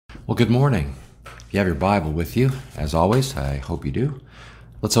Well, good morning. If you have your Bible with you, as always, I hope you do,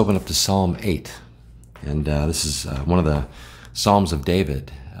 let's open up to Psalm 8. And this is one of the Psalms of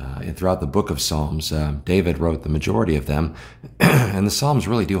David. And throughout the book of Psalms, David wrote the majority of them. And the Psalms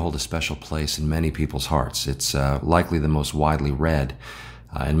really do hold a special place in many people's hearts. It's likely the most widely read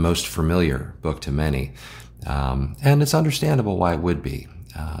and most familiar book to many. And it's understandable why it would be.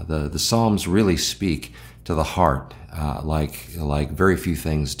 The Psalms really speak to the heart, like very few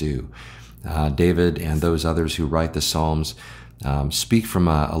things do. David and those others who write the Psalms speak from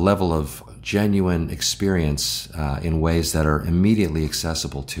a level of genuine experience in ways that are immediately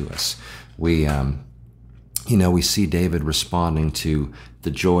accessible to us. We see David responding to the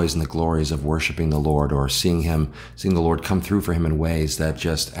joys and the glories of worshiping the Lord, or seeing the Lord come through for him in ways that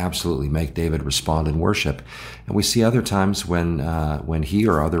just absolutely make David respond in worship. And we see other times when he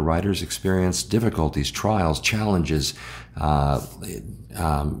or other writers experience difficulties, trials, challenges,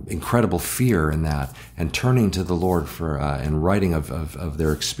 incredible fear in that, and turning to the Lord for and writing of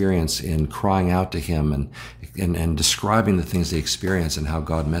their experience in crying out to him and describing the things they experience and how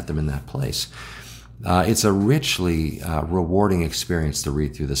God met them in that place. It's a richly rewarding experience to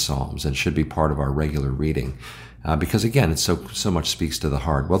read through the Psalms, and should be part of our regular reading, because again, it so much speaks to the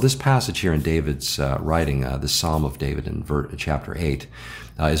heart. Well, this passage here in David's writing, the Psalm of David in chapter 8,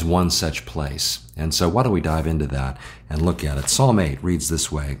 is one such place. And so why don't we dive into that and look at it. Psalm 8 reads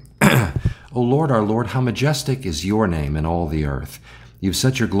this way: O Lord, our Lord, how majestic is your name in all the earth. You've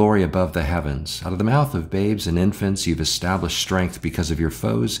set your glory above the heavens. Out of the mouth of babes and infants you've established strength because of your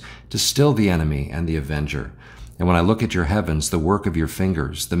foes, to still the enemy and the avenger. And when I look at your heavens, the work of your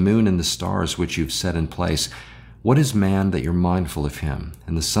fingers, the moon and the stars which you've set in place, what is man that you're mindful of him,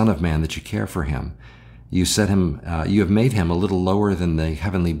 and the son of man that you care for him? You have made him a little lower than the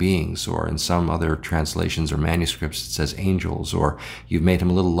heavenly beings, or in some other translations or manuscripts it says angels, or you've made him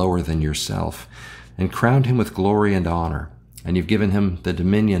a little lower than yourself, and crowned him with glory and honor. And you've given him the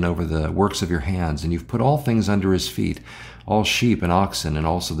dominion over the works of your hands, and you've put all things under his feet, all sheep and oxen, and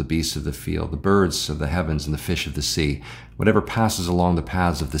also the beasts of the field, the birds of the heavens and the fish of the sea, whatever passes along the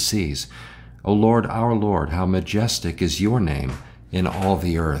paths of the seas. O Lord, our Lord, how majestic is your name in all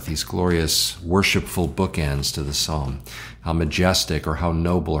the earth. These glorious, worshipful bookends to the psalm. How majestic, or how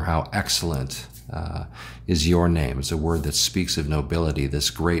noble, or how excellent is your name. It's a word that speaks of nobility, this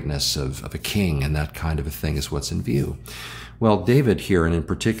greatness of a king, and that kind of a thing is what's in view. Well, David here, and in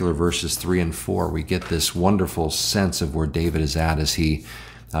particular verses 3 and 4, we get this wonderful sense of where David is at as he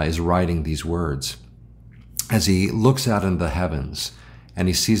is writing these words. As he looks out into the heavens and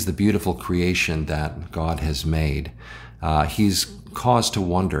he sees the beautiful creation that God has made, he's caused to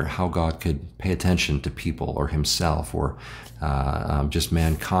wonder how God could pay attention to people or himself or just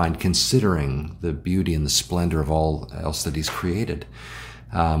mankind, considering the beauty and the splendor of all else that he's created.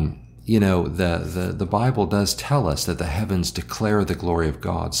 The Bible does tell us that the heavens declare the glory of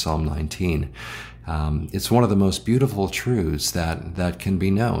God, Psalm 19. It's one of the most beautiful truths that can be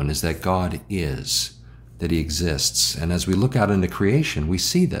known, is that God is, that he exists. And as we look out into creation, we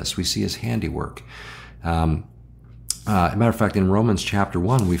see this. We see his handiwork. As a matter of fact, in Romans chapter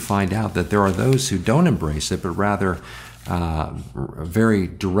 1, we find out that there are those who don't embrace it, but rather very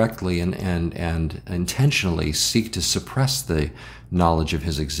directly and intentionally seek to suppress the knowledge of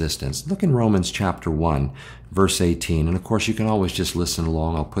his existence. Look in Romans chapter 1, verse 18. And of course, you can always just listen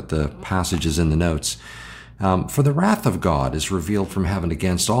along. I'll put the passages in the notes. For the wrath of God is revealed from heaven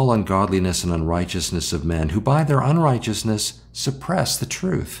against all ungodliness and unrighteousness of men, who by their unrighteousness suppress the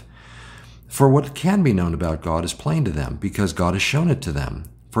truth. For what can be known about God is plain to them, because God has shown it to them.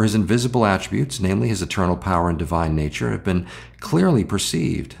 For his invisible attributes, namely his eternal power and divine nature, have been clearly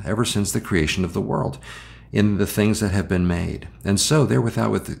perceived ever since the creation of the world in the things that have been made. And so they're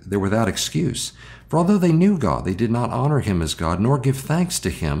without excuse. For although they knew God, they did not honor him as God, nor give thanks to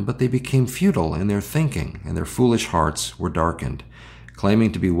him, but they became futile in their thinking, and their foolish hearts were darkened.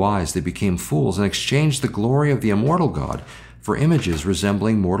 Claiming to be wise, they became fools and exchanged the glory of the immortal God for images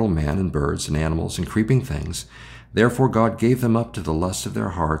resembling mortal man and birds and animals and creeping things. Therefore God gave them up to the lust of their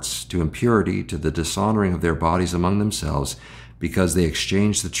hearts, to impurity, to the dishonoring of their bodies among themselves, because they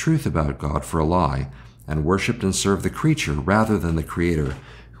exchanged the truth about God for a lie, and worshipped and served the creature rather than the Creator,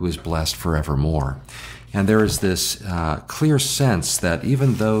 who is blessed forevermore. And there is this clear sense that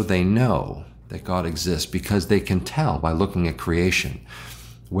even though they know that God exists, because they can tell by looking at creation,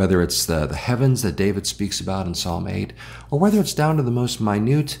 whether it's the heavens that David speaks about in Psalm 8, or whether it's down to the most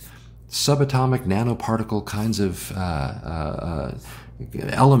minute subatomic nanoparticle kinds of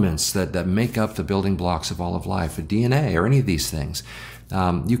elements that make up the building blocks of all of life, DNA or any of these things,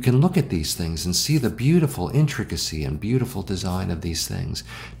 You can look at these things and see the beautiful intricacy and beautiful design of these things.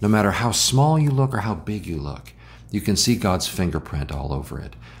 No matter how small you look or how big you look, you can see God's fingerprint all over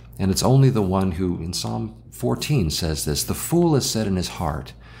it. And it's only the one who, in Psalm 14 says this, the fool has said in his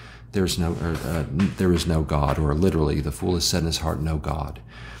heart, there is no God, or literally, the fool has said in his heart, no God.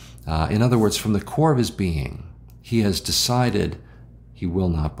 In other words, from the core of his being, he has decided he will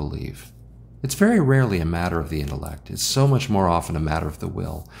not believe. It's very rarely a matter of the intellect. It's so much more often a matter of the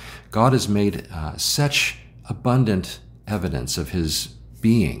will. God has made such abundant evidence of his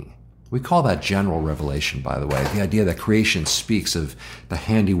being. We call that general revelation, by the way, the idea that creation speaks of the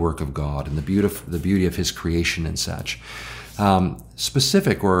handiwork of God and the beauty of his creation and such.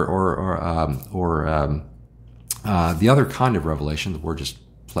 Specific or the other kind of revelation, the word just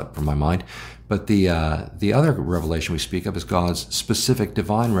slipped from my mind, but the other revelation we speak of is God's specific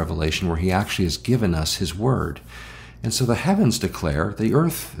divine revelation, where he actually has given us his word. And so the heavens declare, the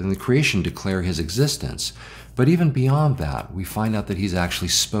earth and the creation declare his existence. But even beyond that, we find out that he's actually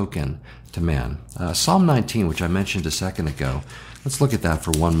spoken to man. Psalm 19, which I mentioned a second ago, let's look at that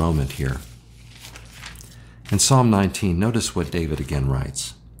for one moment here. In Psalm 19, notice what David again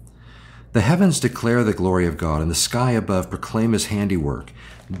writes. The heavens declare the glory of God, and the sky above proclaim his handiwork.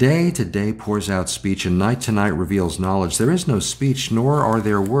 Day to day pours out speech, and night to night reveals knowledge. There is no speech, nor are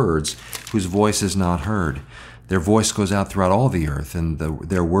there words whose voice is not heard. Their voice goes out throughout all the earth, and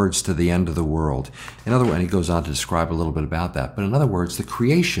their words to the end of the world. In other words, and he goes on to describe a little bit about that. But in other words, the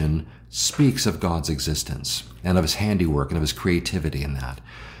creation speaks of God's existence and of his handiwork and of his creativity in that.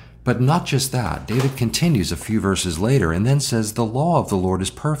 But not just that. David continues a few verses later and then says, the law of the Lord is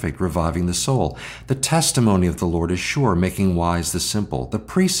perfect, reviving the soul. The testimony of the Lord is sure, making wise the simple. The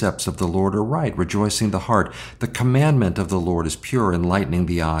precepts of the Lord are right, rejoicing the heart. The commandment of the Lord is pure, enlightening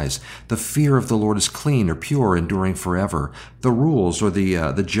the eyes. The fear of the Lord is clean or pure, enduring forever. The rules or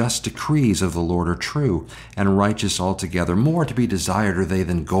the just decrees of the Lord are true and righteous altogether. More to be desired are they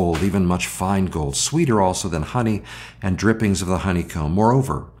than gold, even much fine gold, sweeter also than honey and drippings of the honeycomb.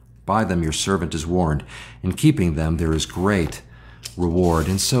 Moreover, by them your servant is warned. In keeping them there is great reward.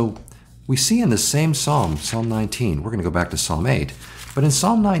 And so we see in the same psalm, Psalm 19, we're going to go back to Psalm 8, but in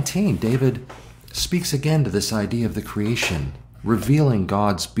Psalm 19, David speaks again to this idea of the creation, revealing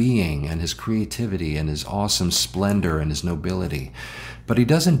God's being and his creativity and his awesome splendor and his nobility. But he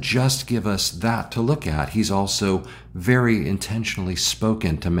doesn't just give us that to look at. He's also very intentionally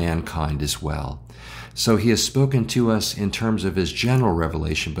spoken to mankind as well. So he has spoken to us in terms of his general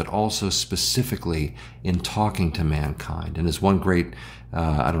revelation, but also specifically in talking to mankind. And as one great,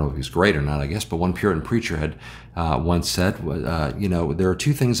 I don't know if he's great or not, I guess, but one Puritan preacher had once said, there are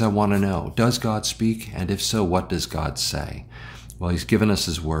two things I want to know. Does God speak? And if so, what does God say? Well, he's given us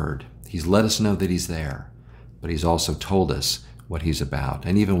his word. He's let us know that he's there, but he's also told us what he's about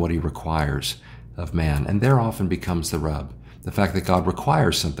and even what he requires of man. And there often becomes the rub. The fact that God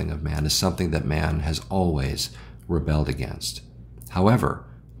requires something of man is something that man has always rebelled against. However,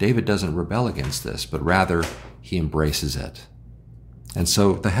 David doesn't rebel against this, but rather he embraces it. And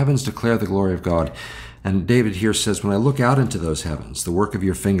so the heavens declare the glory of God. And David here says, when I look out into those heavens, the work of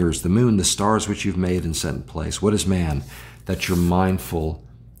your fingers, the moon, the stars which you've made and set in place, what is man that you're mindful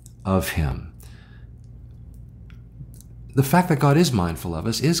of him? The fact that God is mindful of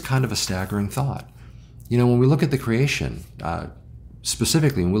us is kind of a staggering thought. When we look at the creation,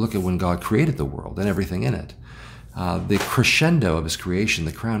 specifically when we look at when God created the world and everything in it, the crescendo of his creation,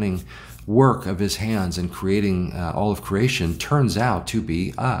 the crowning work of his hands in creating all of creation turns out to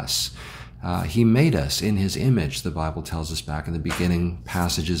be us. He made us in his image, the Bible tells us back in the beginning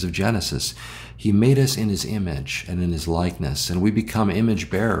passages of Genesis. He made us in his image and in his likeness, and we become image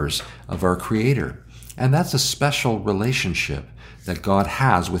bearers of our Creator. And that's a special relationship that God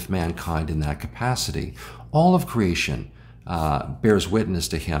has with mankind in that capacity. All of creation bears witness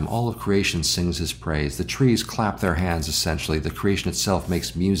to him. All of creation sings his praise. The trees clap their hands, essentially. The creation itself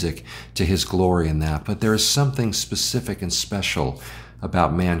makes music to his glory in that. But there is something specific and special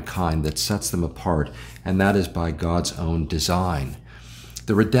about mankind that sets them apart, and that is by God's own design.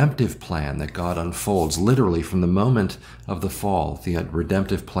 The redemptive plan that God unfolds literally from the moment of the fall, the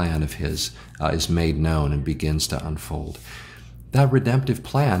redemptive plan of his is made known and begins to unfold. That redemptive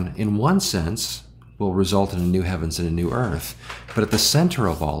plan, in one sense, will result in a new heavens and a new earth. But at the center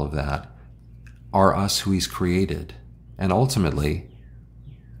of all of that are us who he's created, and ultimately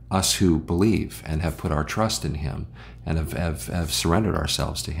us who believe and have put our trust in him and have surrendered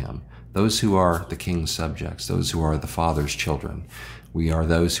ourselves to him. Those who are the king's subjects, those who are the Father's children. We are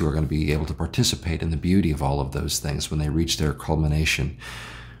those who are going to be able to participate in the beauty of all of those things when they reach their culmination.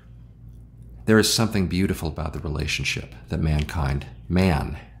 there is something beautiful about the relationship that mankind,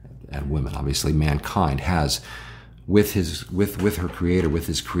 man and women, obviously mankind, has with her Creator, with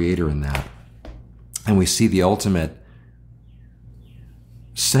his Creator in that. And we see the ultimate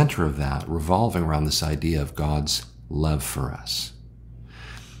center of that revolving around this idea of God's love for us.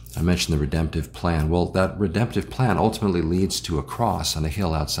 I mentioned the redemptive plan. Well, that redemptive plan ultimately leads to a cross on a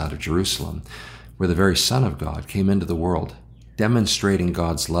hill outside of Jerusalem, where the very Son of God came into the world, demonstrating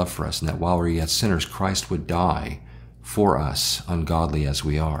God's love for us, and that while we're yet sinners, Christ would die for us, ungodly as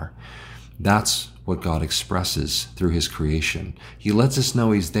we are. That's what God expresses through his creation. He lets us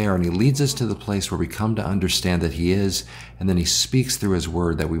know he's there, and he leads us to the place where we come to understand that he is, and then he speaks through his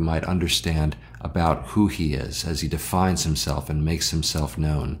word that we might understand about who he is as he defines himself and makes himself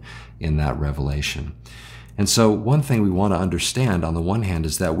known in that revelation. And so one thing we want to understand on the one hand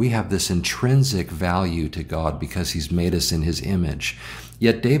is that we have this intrinsic value to God because he's made us in his image.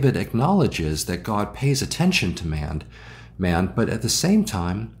 Yet David acknowledges that God pays attention to man, but at the same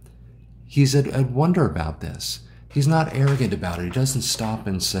time, he's at wonder about this. He's not arrogant about it. He doesn't stop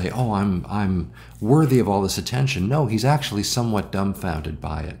and say, oh, I'm worthy of all this attention. No, he's actually somewhat dumbfounded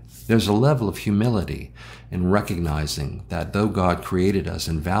by it. There's a level of humility in recognizing that though God created us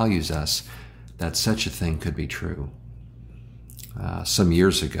and values us, that such a thing could be true. Some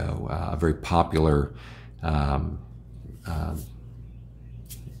years ago, a very popular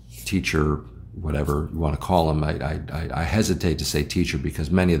teacher, whatever you want to call him, I hesitate to say teacher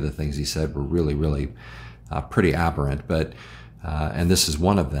because many of the things he said were really, really pretty aberrant, but and this is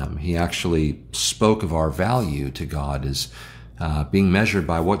one of them. He actually spoke of our value to God as being measured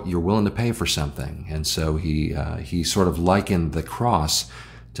by what you're willing to pay for something. And so he sort of likened the cross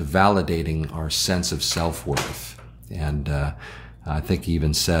to validating our sense of self-worth. And I think he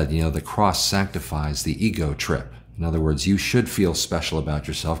even said, the cross sanctifies the ego trip. In other words, you should feel special about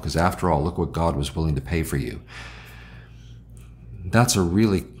yourself because after all, look what God was willing to pay for you. That's a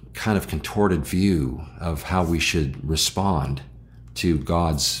really kind of contorted view of how we should respond to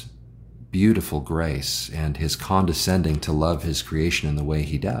God's beautiful grace and his condescending to love his creation in the way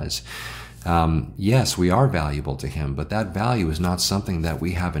he does. Yes, we are valuable to him, but that value is not something that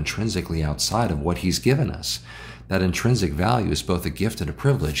we have intrinsically outside of what he's given us. That intrinsic value is both a gift and a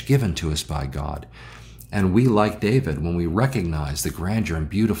privilege given to us by God. And we, like David, when we recognize the grandeur and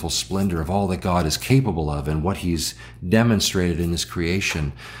beautiful splendor of all that God is capable of and what he's demonstrated in his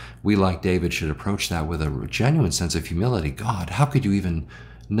creation, we, like David, should approach that with a genuine sense of humility. God, how could you even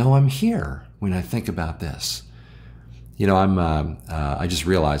know I'm here when I think about this? I just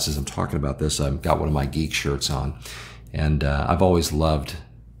realized as I'm talking about this, I've got one of my geek shirts on, and I've always loved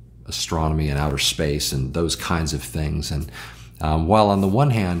astronomy and outer space and those kinds of things. And while on the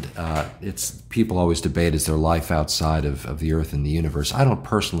one hand, people always debate, is there life outside of the earth and the universe? I don't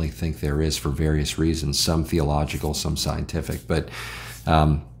personally think there is for various reasons, some theological, some scientific, but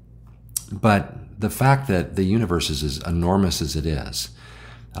the fact that the universe is as enormous as it is,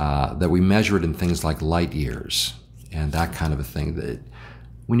 that we measure it in things like light years and that kind of a thing, that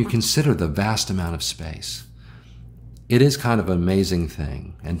when you consider the vast amount of space, it is kind of an amazing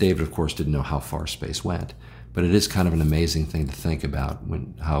thing. And David, of course, didn't know how far space went, but it is kind of an amazing thing to think about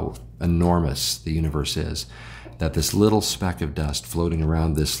how enormous the universe is, that this little speck of dust floating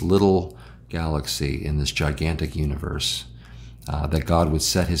around this little galaxy in this gigantic universe, that God would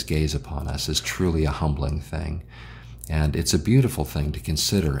set his gaze upon us is truly a humbling thing. And it's a beautiful thing to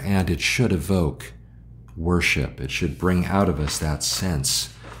consider, and it should evoke worship. It should bring out of us that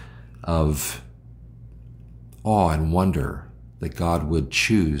sense of awe and wonder that God would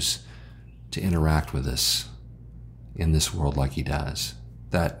choose to interact with us in this world like he does,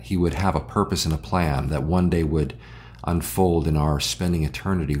 that he would have a purpose and a plan that one day would unfold in our spending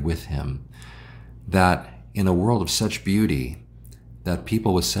eternity with him, that in a world of such beauty, that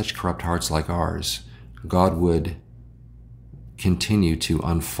people with such corrupt hearts like ours, God would continue to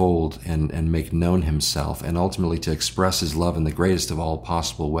unfold and make known himself, and ultimately to express his love in the greatest of all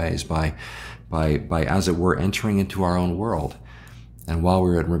possible ways by as it were entering into our own world, and while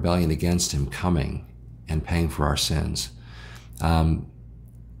we're in rebellion against him, coming and paying for our sins. The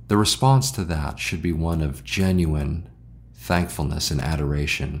response to that should be one of genuine thankfulness and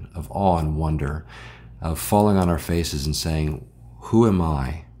adoration, of awe and wonder, of falling on our faces and saying, who am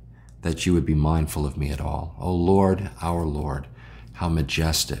I that you would be mindful of me at all? O Lord, our Lord, how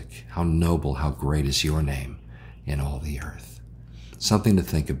majestic, how noble, how great is your name in all the earth. Something to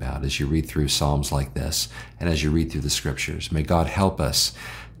think about as you read through Psalms like this and as you read through the scriptures. May God help us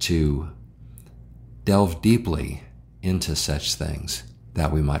to delve deeply into such things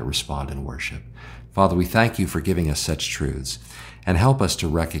that we might respond in worship. Father, we thank you for giving us such truths, and help us to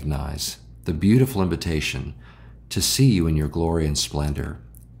recognize the beautiful invitation to see you in your glory and splendor,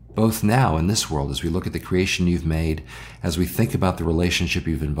 both now in this world as we look at the creation you've made, as we think about the relationship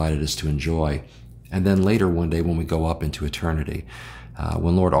you've invited us to enjoy, and then later one day when we go up into eternity,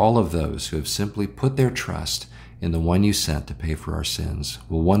 when, Lord, all of those who have simply put their trust in the one you sent to pay for our sins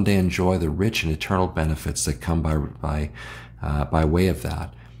will one day enjoy the rich and eternal benefits that come by way of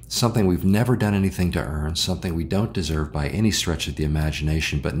that, something we've never done anything to earn, something we don't deserve by any stretch of the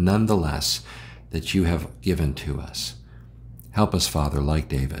imagination, but nonetheless that you have given to us. Help us, Father, like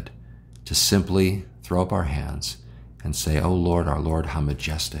David, to simply throw up our hands and say, "O Lord, our Lord, how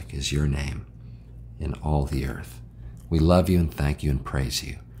majestic is your name in all the earth." We love you and thank you and praise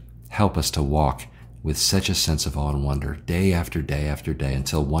you. Help us to walk with such a sense of awe and wonder day after day after day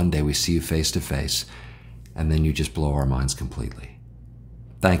until one day we see you face to face, and then you just blow our minds completely.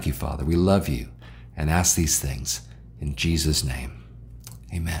 Thank you, Father. We love you and ask these things in Jesus' name.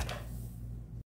 Amen.